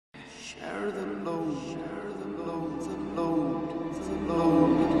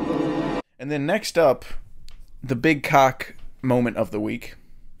And then next up, the big cock moment of the week.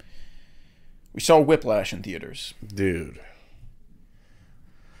 We saw Whiplash in theaters. Dude.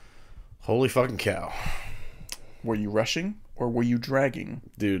 Holy fucking cow. Were you rushing or were you dragging?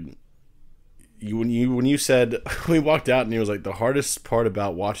 Dude, when you said, we walked out and he was like, the hardest part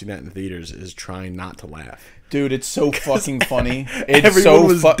about watching that in theaters is trying not to laugh. Dude, it's so fucking funny. It's everyone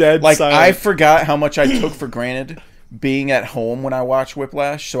was dead like silent. I forgot how much I took for granted being at home when I watch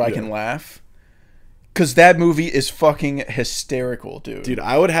Whiplash so I can laugh. Because that movie is fucking hysterical, dude. Dude,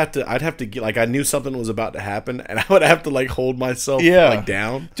 I'd have to get, like, I knew something was about to happen, and I would have to, like, hold myself, like,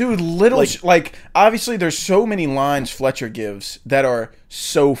 down. Dude, like, obviously there's so many lines Fletcher gives that are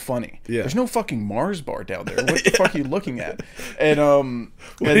so funny. Yeah. There's no fucking Mars bar down there. What the fuck are you looking at? And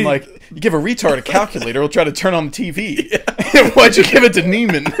like, you give a retard a calculator, he'll try to turn on the TV. Yeah. Why'd you give it to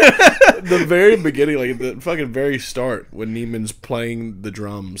Neiman? The very beginning, like, the fucking very start, when Neiman's playing the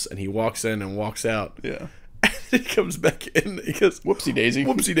drums, and he walks in and walks out. Yeah. And he comes back in, and he goes, whoopsie daisy.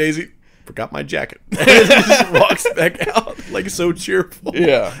 Whoopsie daisy. Forgot my jacket. And he just walks back out, like, so cheerful.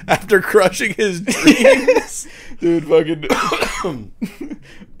 Yeah. After crushing his dreams. Dude, fucking...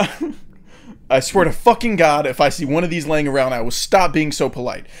 I swear to fucking God, if I see one of these laying around, I will stop being so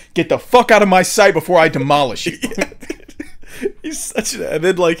polite. Get the fuck out of my sight before I demolish you. Yeah. He's such an... And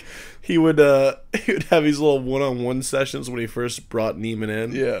then, like, he would have these little one-on-one sessions when he first brought Neiman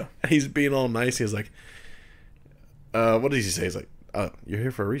in. Yeah. He's being all nice. He's like, what did he say? He's like, you're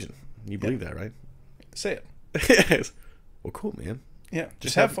here for a reason. You believe that, right? Say it. Well, cool, man. Yeah,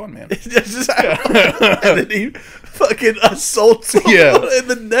 just have fun, man. Just have fun. And then he fucking assaults him in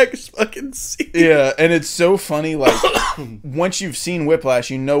the next fucking scene. Yeah, and it's so funny, like, once you've seen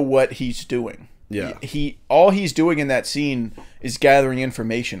Whiplash, you know what he's doing. Yeah. All he's doing in that scene is gathering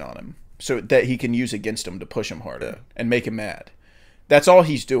information on him so that he can use against him to push him harder and make him mad. That's all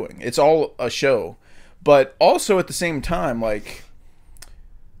he's doing. It's all a show. But also at the same time, like,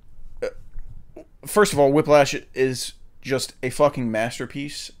 first of all, Whiplash is just a fucking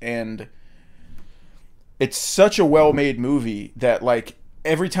masterpiece, and it's such a well-made movie that, like,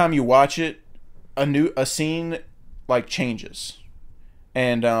 every time you watch it, a scene, like, changes.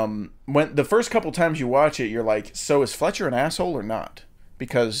 And when the first couple times you watch it, you're like, so is Fletcher an asshole or not?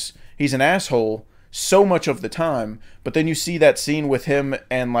 Because he's an asshole so much of the time, but then you see that scene with him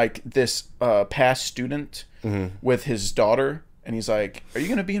and, like, this past student with his daughter, and he's like, are you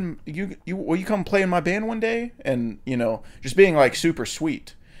gonna be in will you come play in my band one day? And, you know, just being, like, super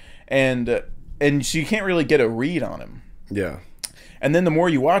sweet, and so you can't really get a read on him. Yeah. And then the more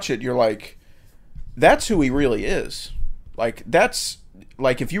you watch it, you're like, that's who he really is. Like, that's,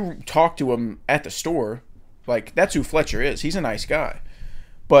 like, if you talk to him at the store, like, that's who Fletcher is. He's a nice guy.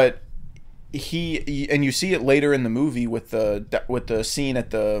 But and you see it later in the movie with the scene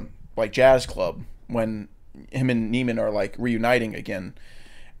at the, like, jazz club when him and Neiman are, like, reuniting again,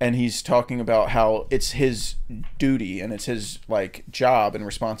 and he's talking about how it's his duty and it's his, like, job and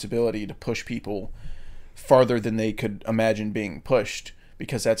responsibility to push people farther than they could imagine being pushed,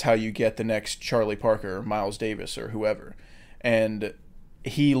 because that's how you get the next Charlie Parker or Miles Davis or whoever. And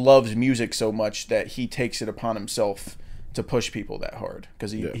he loves music so much that he takes it upon himself to push people that hard,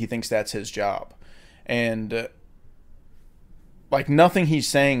 because he thinks that's his job. And like, nothing he's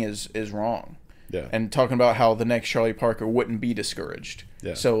saying is wrong. Yeah. And talking about how the next Charlie Parker wouldn't be discouraged.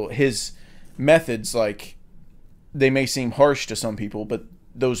 Yeah. So his methods, like, they may seem harsh to some people, but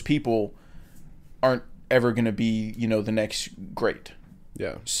those people aren't ever going to be, you know, the next great.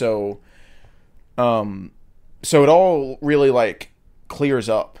 Yeah. So it all really, like, clears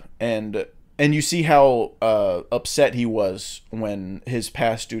up, and you see how upset he was when his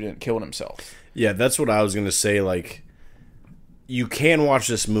past student killed himself. Yeah, that's what I was going to say. Like, you can watch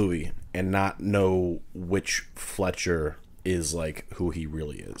this movie and not know which Fletcher is, like, who he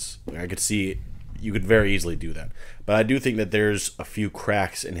really is. Like, I could see you could very easily do that. But I do think that there's a few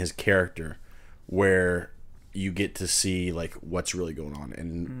cracks in his character where you get to see, like, what's really going on.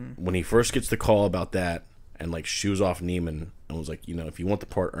 And when he first gets the call about that and, like, shoos off Neiman and was like, you know, if you want the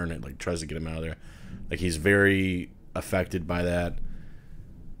part, earn it, like, tries to get him out of there. Like, he's very affected by that.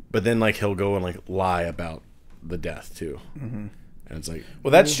 But then, like, he'll go and, like, lie about the death, too. Mm-hmm. And it's like,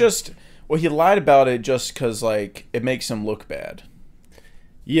 well, that's just, well, he lied about it just because, like, it makes him look bad.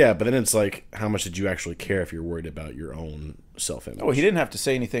 Yeah, but then it's like, how much did you actually care if you're worried about your own self-image? Oh, he didn't have to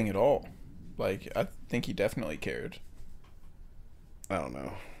say anything at all. Like, I think he definitely cared. I don't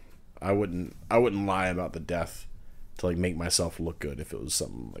know. I wouldn't lie about the death to, like, make myself look good if it was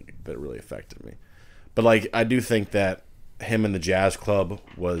something, like, that really affected me. But, like, I do think that him in the jazz club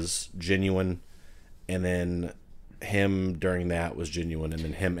was genuine, and then him during that was genuine, and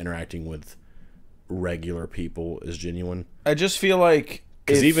then him interacting with regular people is genuine. I just feel like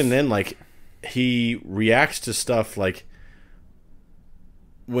because even then, like, he reacts to stuff like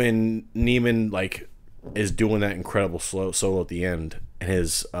when Neiman like is doing that incredible solo at the end, and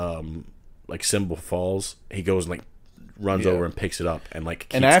his like cymbal falls, he goes and like runs over and picks it up and like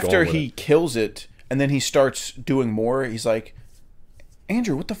keeps and after going with he kills it, and then he starts doing more. He's like,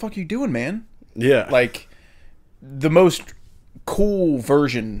 Andrew, what the fuck are you doing, man? Yeah, like the most cool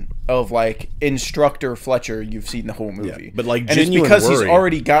version of like instructor Fletcher you've seen the whole movie. Yeah, but like, and it's because he's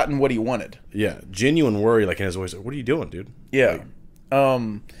already gotten what he wanted. Yeah, genuine worry, like in his voice. Like, what are you doing, dude? Yeah.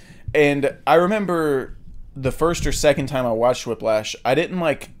 Like, and I remember the first or second time I watched Whiplash, I didn't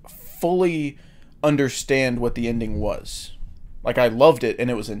like fully understand what the ending was. Like, I loved it and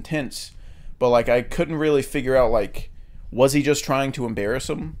it was intense, but like I couldn't really figure out, like, was he just trying to embarrass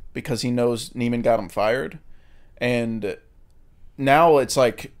him because he knows Neiman got him fired? And now it's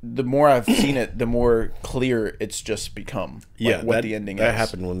like the more I've seen it, the more clear it's just become. Like, what the ending is. That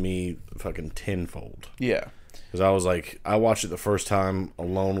happened with me fucking tenfold. Yeah. Because I was like, I watched it the first time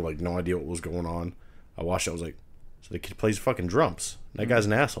alone with like no idea what was going on. I watched it, I was like, so the kid plays fucking drums. That guy's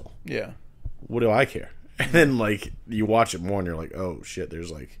an asshole. Yeah. What do I care? And then like you watch it more and you're like, oh shit,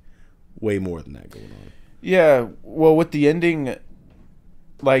 there's like way more than that going on. Yeah, well, with the ending,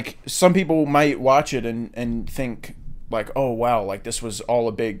 like, some people might watch it and think, like, oh, wow, like, this was all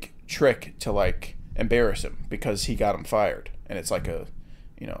a big trick to, like, embarrass him because he got him fired. And it's like a,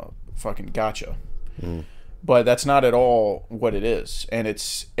 you know, fucking gotcha. Mm. But that's not at all what it is. And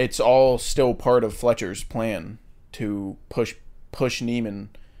it's all still part of Fletcher's plan to push Neiman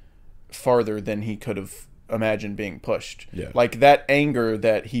farther than he could have imagined being pushed. Yeah. Like, that anger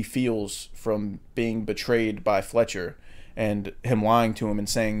that he feels from being betrayed by Fletcher and him lying to him and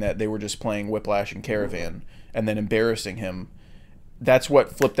saying that they were just playing Whiplash and Caravan and then embarrassing him, that's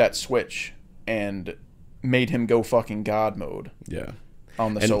what flipped that switch and made him go fucking God mode. Yeah.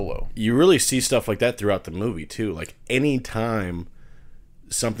 On the solo. You really see stuff like that throughout the movie too. Like, anytime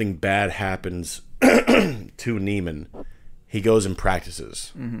something bad happens to Neiman, he goes and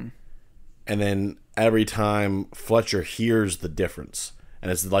practices. Mm-hmm. And then every time Fletcher hears the difference,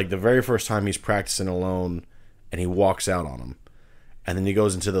 and it's like the very first time he's practicing alone, and he walks out on him, and then he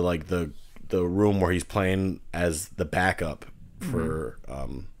goes into the room where he's playing as the backup for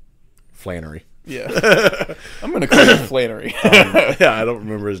Flannery. Yeah, I'm gonna call him Flannery. Yeah, I don't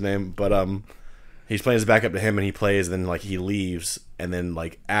remember his name, but he's playing his backup to him, and he plays. And then like he leaves, and then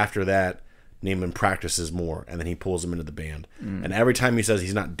like after that, Neiman practices more, and then he pulls him into the band. And every time he says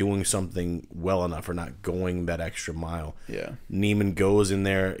he's not doing something well enough or not going that extra mile, Neiman goes in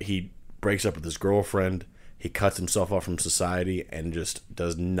there, he breaks up with his girlfriend, he cuts himself off from society, and just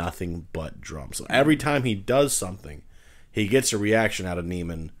does nothing but drums. So every time he does something, he gets a reaction out of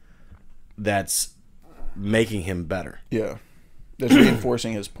Neiman that's making him better. Yeah. That's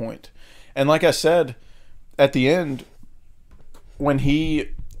reinforcing his point. And like I said, at the end, when he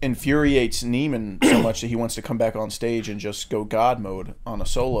infuriates Neiman so much that he wants to come back on stage and just go God mode on a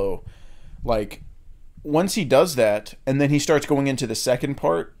solo, like, once he does that and then he starts going into the second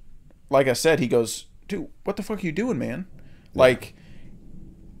part, like I said, he goes, dude, what the fuck are you doing, man? Yeah. Like,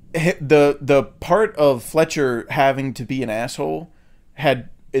 the part of Fletcher having to be an asshole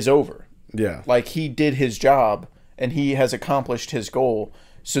is over. Yeah. Like, he did his job and he has accomplished his goal.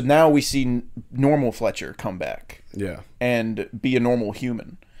 So now we see normal Fletcher come back. Yeah. And be a normal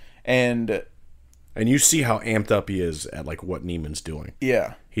human. And you see how amped up he is at like what Neiman's doing.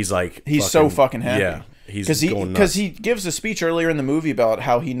 Yeah. He's like so fucking happy. Yeah. He's going nuts. Because he gives a speech earlier in the movie about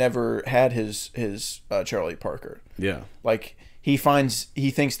how he never had his Charlie Parker. Yeah. Like, he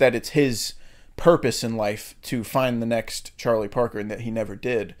thinks that it's his purpose in life to find the next Charlie Parker, and that he never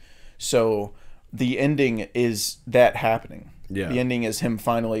did. So the ending is that happening. Yeah. The ending is him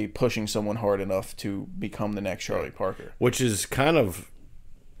finally pushing someone hard enough to become the next Charlie Parker. Which is kind of...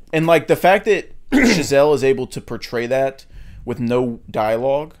 And like the fact that Chazelle is able to portray that with no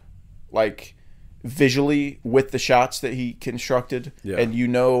dialogue, like visually with the shots that he constructed, and you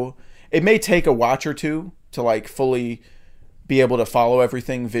know, it may take a watch or two to like fully be able to follow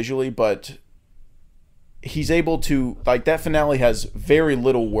everything visually, but he's able to, like, that finale has very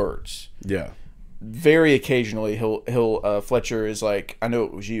little words. Yeah. Very occasionally he'll Fletcher is like, I know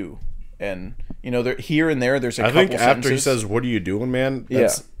it was you. And, you know, here and there, there's a couple sentences. I think after he says, what are you doing, man?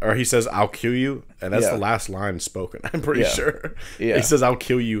 Or he says, I'll kill you. And that's the last line spoken, I'm pretty sure. Yeah. He says, I'll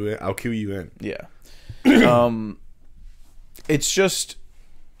kill you in. Yeah. It's just,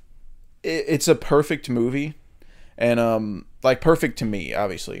 it's a perfect movie. and like perfect to me,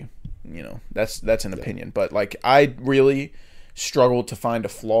 obviously, that's an opinion, but like I really struggled to find a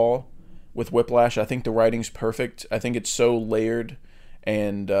flaw with Whiplash. I think the writing's perfect. I think it's so layered,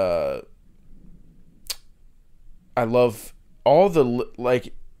 and I love all the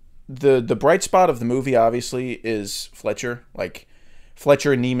like the bright spot of the movie. Obviously, is Fletcher. Like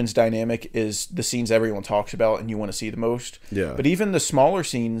Fletcher and Neiman's dynamic is the scenes everyone talks about and you want to see the most. Yeah. But even the smaller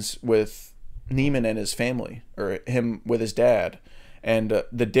scenes with Neiman and his family, or him with his dad, and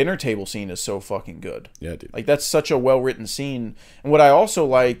the dinner table scene is so fucking good. Yeah, dude. Like that's such a well written scene. And what I also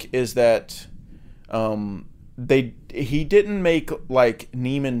like is that he didn't make like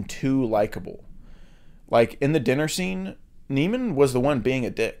Neiman too likable. Like in the dinner scene, Neiman was the one being a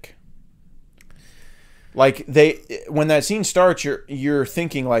dick. Like when that scene starts, you're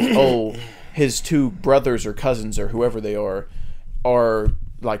thinking like, oh, his two brothers or cousins or whoever they are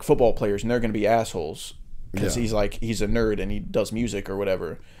like football players and they're gonna be assholes because he's a nerd and he does music or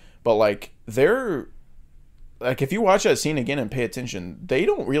whatever. But like they're like, if you watch that scene again and pay attention, they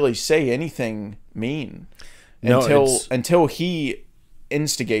don't really say anything mean until he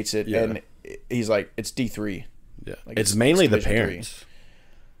instigates it, and he's like, it's D3. Yeah, like, it's mainly the Division parents. 3.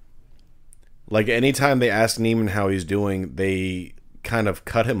 Like anytime they ask Neiman how he's doing, they kind of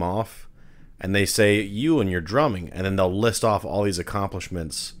cut him off, and they say you and your drumming, and then they'll list off all these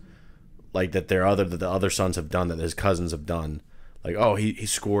accomplishments, like that the other sons have done, that his cousins have done. Like, oh, he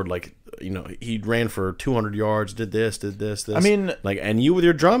scored, like, he ran for 200 yards, did this. I mean, like, and you with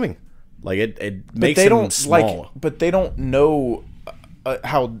your drumming, like it makes him small. But they don't know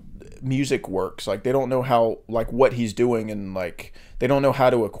how music works. Like they don't know how, like, what he's doing, and like they don't know how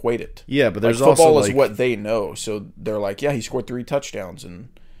to equate it. Yeah, but there's like, football also is what they know, so they're like, yeah, he scored 3 touchdowns, and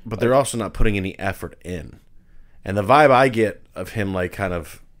but they're also not putting any effort in. And the vibe I get of him, like, kind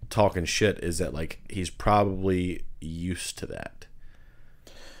of talking shit is that, like, he's probably used to that.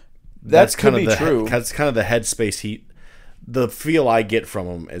 That's kind of true. That's kind of the headspace the feel I get from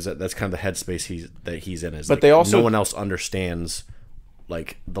him is that that's kind of the headspace he's in. Is but like, they also, no one else understands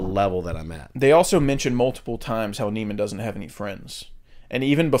like the level that I'm at. They also mention multiple times how Neiman doesn't have any friends, and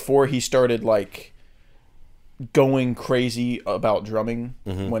even before he started like going crazy about drumming,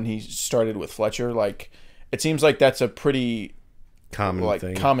 when he started with Fletcher, like it seems like that's a pretty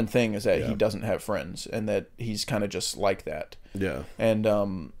common thing is that he doesn't have friends and that he's kind of just like that. Yeah,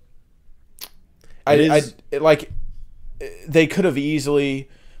 and like they could have easily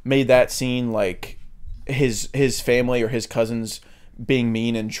made that scene like his family or his cousins being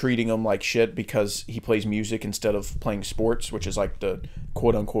mean and treating him like shit because he plays music instead of playing sports, which is like the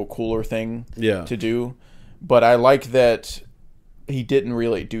quote unquote cooler thing to do. But I like that he didn't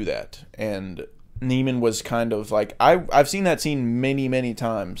really do that, and Neiman was kind of like, I've seen that scene many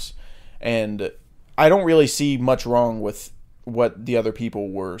times, and I don't really see much wrong with what the other people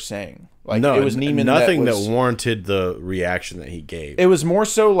were saying. Like, no, it was Neiman nothing that warranted the reaction that he gave. It was more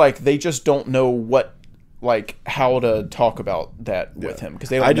so like they just don't know how to talk about that with him because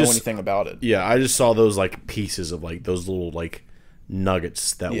they don't know anything about it. Yeah, I just saw those like pieces of like those little like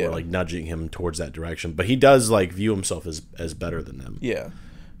nuggets that were like nudging him towards that direction. But he does like view himself as better than them. Yeah.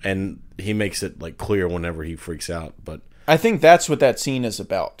 And he makes it like clear whenever he freaks out. But I think that's what that scene is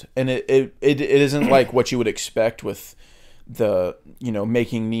about. And it isn't like what you would expect with the,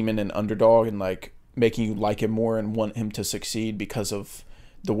 making Neiman an underdog and like making you like him more and want him to succeed because of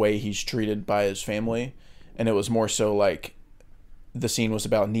the way he's treated by his family. And it was more so like the scene was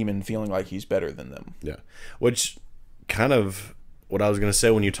about Neiman feeling like he's better than them. Yeah. Which kind of what I was going to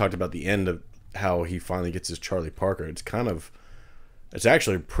say when you talked about the end of how he finally gets his Charlie Parker. It's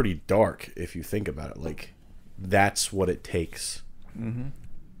actually pretty dark if you think about it. Like, that's what it takes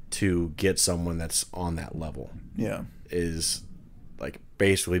to get someone that's on that level. Yeah. Is like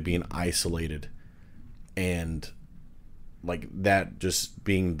basically being isolated and like that just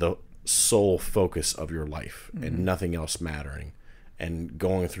being the sole focus of your life and nothing else mattering and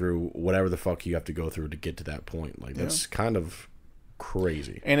going through whatever the fuck you have to go through to get to that point. Like, that's kind of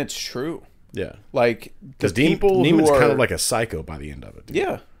crazy. And it's true. Yeah. Like, the people Neiman's who are kind of like a psycho by the end of it. Dude.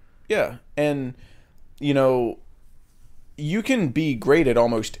 Yeah. Yeah. And, you can be great at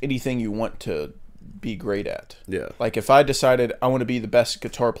almost anything you want to be great at. Yeah. Like, if I decided I want to be the best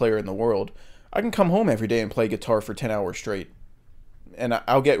guitar player in the world, I can come home every day and play guitar for 10 hours straight. And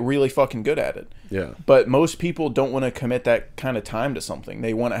I'll get really fucking good at it. Yeah. But most people don't want to commit that kind of time to something.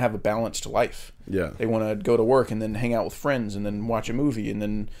 They want to have a balanced life. Yeah. They want to go to work and then hang out with friends and then watch a movie and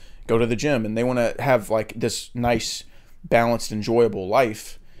then go to the gym. And they want to have like this nice, balanced, enjoyable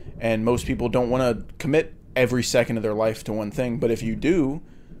life. And most people don't want to commit every second of their life to one thing. But if you do,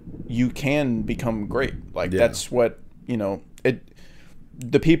 you can become great. Like, Yeah. that's what,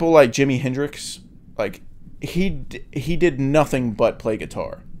 the people like Jimi Hendrix, like, he did nothing but play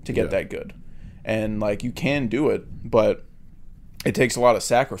guitar to get that good. And, like, you can do it, but it takes a lot of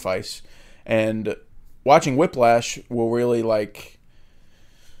sacrifice. And watching Whiplash will really, like,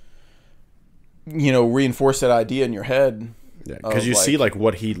 reinforce that idea in your head. Yeah, because you see, like,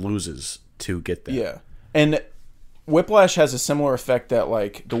 what he loses to get there. Yeah. And Whiplash has a similar effect that,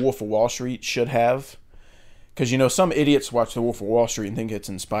 like, The Wolf of Wall Street should have. Because, some idiots watch The Wolf of Wall Street and think it's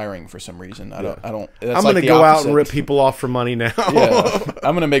inspiring for some reason. I don't. That's I'm like going to go out and rip people off for money now. Yeah.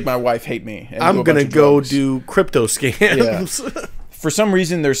 I'm going to make my wife hate me. And I'm going to go do crypto scams. Yeah. For some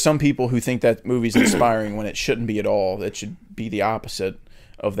reason, there's some people who think that movie's inspiring when it shouldn't be at all. It should be the opposite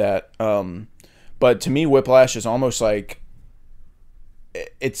of that. But to me, Whiplash is almost like,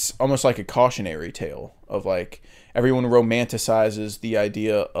 it's almost like a cautionary tale of, like, everyone romanticizes the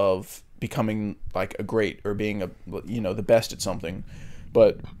idea of becoming, like, a great or being the best at something,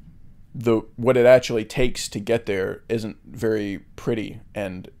 but what it actually takes to get there isn't very pretty,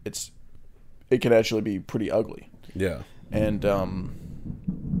 and it can actually be pretty ugly. Yeah. And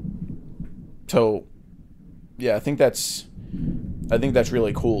so yeah, I think that's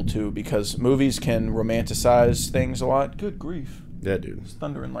really cool too, because movies can romanticize things a lot. Good grief. Yeah, dude. It's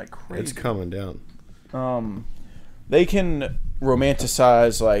thundering like crazy. It's coming down. They can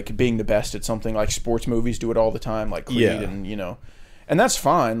romanticize, like, being the best at something. Like, sports movies do it all the time, like Creed, and and that's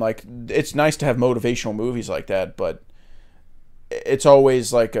fine. Like, it's nice to have motivational movies like that, but it's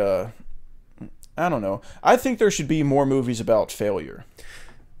always like I don't know. I think there should be more movies about failure.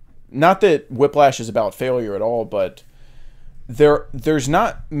 Not that Whiplash is about failure at all, but there's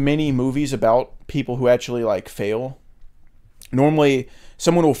not many movies about people who actually, like, fail. Normally,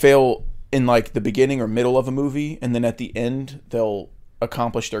 someone will fail in, like, the beginning or middle of a movie, and then at the end, they'll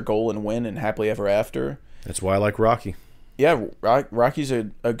accomplish their goal and win and happily ever after. That's why I like Rocky. Yeah, Rocky's a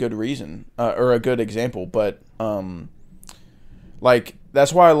good reason, or a good example, but, like,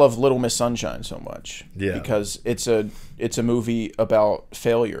 that's why I love Little Miss Sunshine so much. Yeah. Because it's a movie about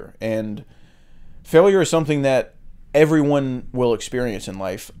failure, and failure is something that everyone will experience in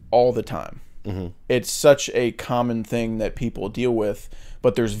life all the time. Mm-hmm. It's such a common thing that people deal with,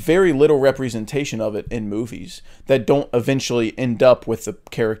 but there's very little representation of it in movies that don't eventually end up with the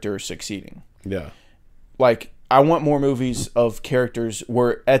character succeeding. Yeah. Like, I want more movies of characters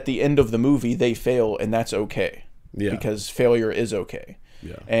where at the end of the movie they fail, and that's okay. Yeah. Because failure is okay.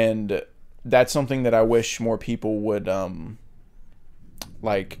 Yeah. And that's something that I wish more people would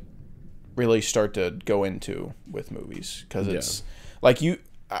like, really start to go into with movies, because it's like,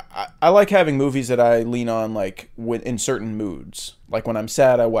 I like having movies that I lean on, like, in certain moods. Like, when I'm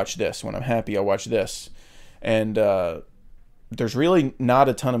sad, I watch this. When I'm happy, I watch this. And there's really not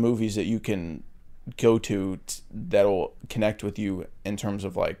a ton of movies that you can go to that'll connect with you in terms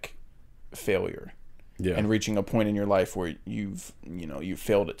of, like, failure. Yeah. And reaching a point in your life where you've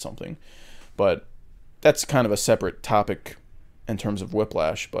failed at something. But that's kind of a separate topic in terms of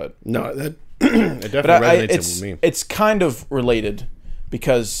Whiplash. But no, that it definitely resonates with me. It's kind of related,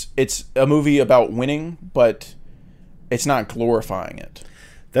 because it's a movie about winning, but it's not glorifying it.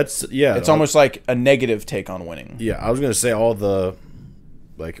 It's almost like a negative take on winning. Yeah, I was going to say, all the,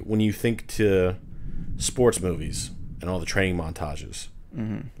 like, when you think to sports movies and all the training montages,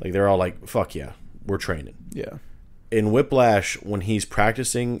 like, they're all like, fuck yeah, we're training. Yeah. In Whiplash, when he's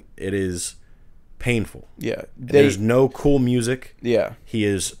practicing, it is painful. Yeah. There's no cool music. Yeah. He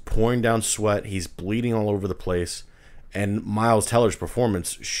is pouring down sweat. He's bleeding all over the place. And Miles Teller's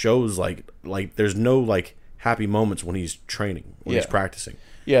performance shows, like there's no, like, happy moments when he's training, when he's practicing.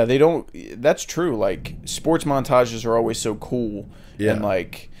 Yeah, they don't. That's true. Like, sports montages are always so cool. Yeah. And,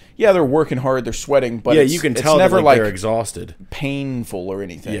 like, yeah, they're working hard, they're sweating, but you can tell never, that, like, they're exhausted, painful or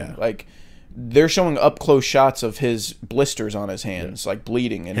anything. Yeah. Like, they're showing up close shots of his blisters on his hands, like,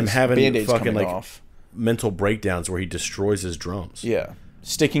 bleeding, and him his having Band-Aids fucking, coming like, off. Mental breakdowns where he destroys his drums. Yeah.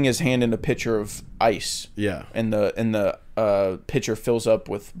 Sticking his hand in a pitcher of ice. Yeah. And the pitcher fills up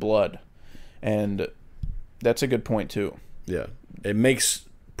with blood. And that's a good point too. Yeah. It makes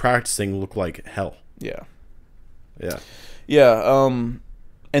practicing look like hell. Yeah. Yeah. Yeah,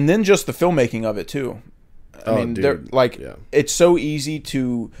 and then just the filmmaking of it too. I mean, they're like, it's so easy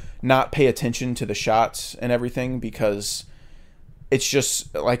to not pay attention to the shots and everything, because it's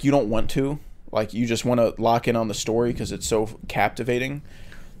just like, you don't want to. Like, you just want to lock in on the story because it's so captivating.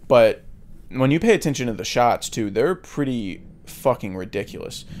 But when you pay attention to the shots too, they're pretty fucking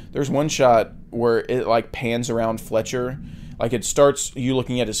ridiculous. There's one shot where it, like, pans around Fletcher. Like, it starts you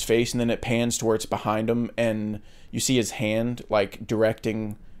looking at his face, and then it pans to where it's behind him, and you see his hand, like,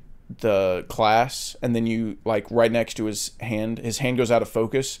 directing the class, and then you like right next to his hand goes out of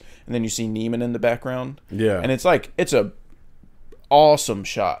focus, and then you see Neiman in the background. Yeah. And it's like it's a awesome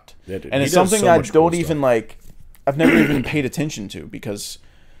shot. Yeah, dude. And He it's does something so I much don't cool even stuff. like I've never even paid attention to, because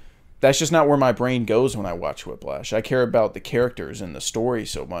that's just not where my brain goes when I watch Whiplash. I care about the characters and the story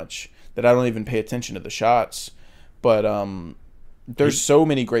so much that I don't even pay attention to the shots. But there's so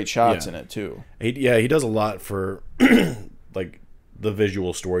many great shots in it too. He does a lot for like the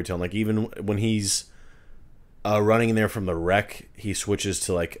visual storytelling. Like even when he's running in there from the wreck, he switches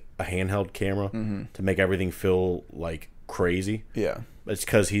to like a handheld camera to make everything feel like crazy. Yeah. It's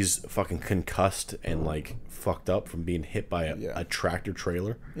because he's fucking concussed and like fucked up from being hit by a tractor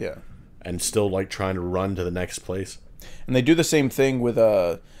trailer. Yeah. And still like trying to run to the next place. And they do the same thing with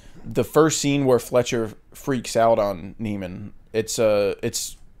the first scene where Fletcher freaks out on Neiman. It's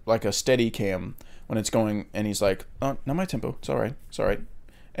like a steady cam when it's going, and he's like, "Oh, not my tempo. It's all right. It's all right."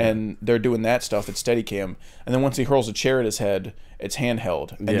 And they're doing that stuff. It's steady cam, and then once he hurls a chair at his head, it's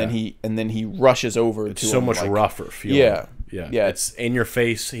handheld, and then he rushes over It's to so him, much like, rougher feeling. Yeah. It's in your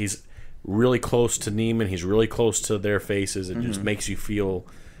face. He's really close to Neiman. He's really close to their faces. It just makes you feel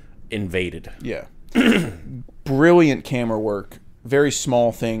invaded. Yeah. Brilliant camera work. Very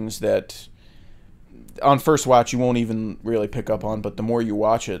small things that on first watch you won't even really pick up on, but the more you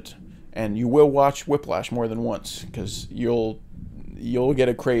watch it, and you will watch Whiplash more than once, because you'll get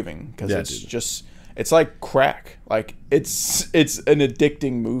a craving, because it's like crack. Like it's an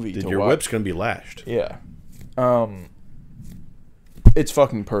addicting movie to Your watch. whip's gonna be lashed. Yeah. It's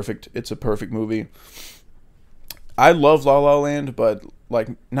fucking perfect. It's a perfect movie. I love La La Land, but like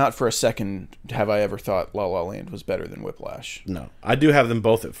not for a second have I ever thought La La Land was better than Whiplash. No, I do have them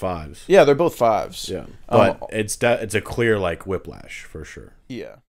both at 5s. Yeah, they're both 5s. Yeah, but it's a clear like Whiplash for sure. Yeah.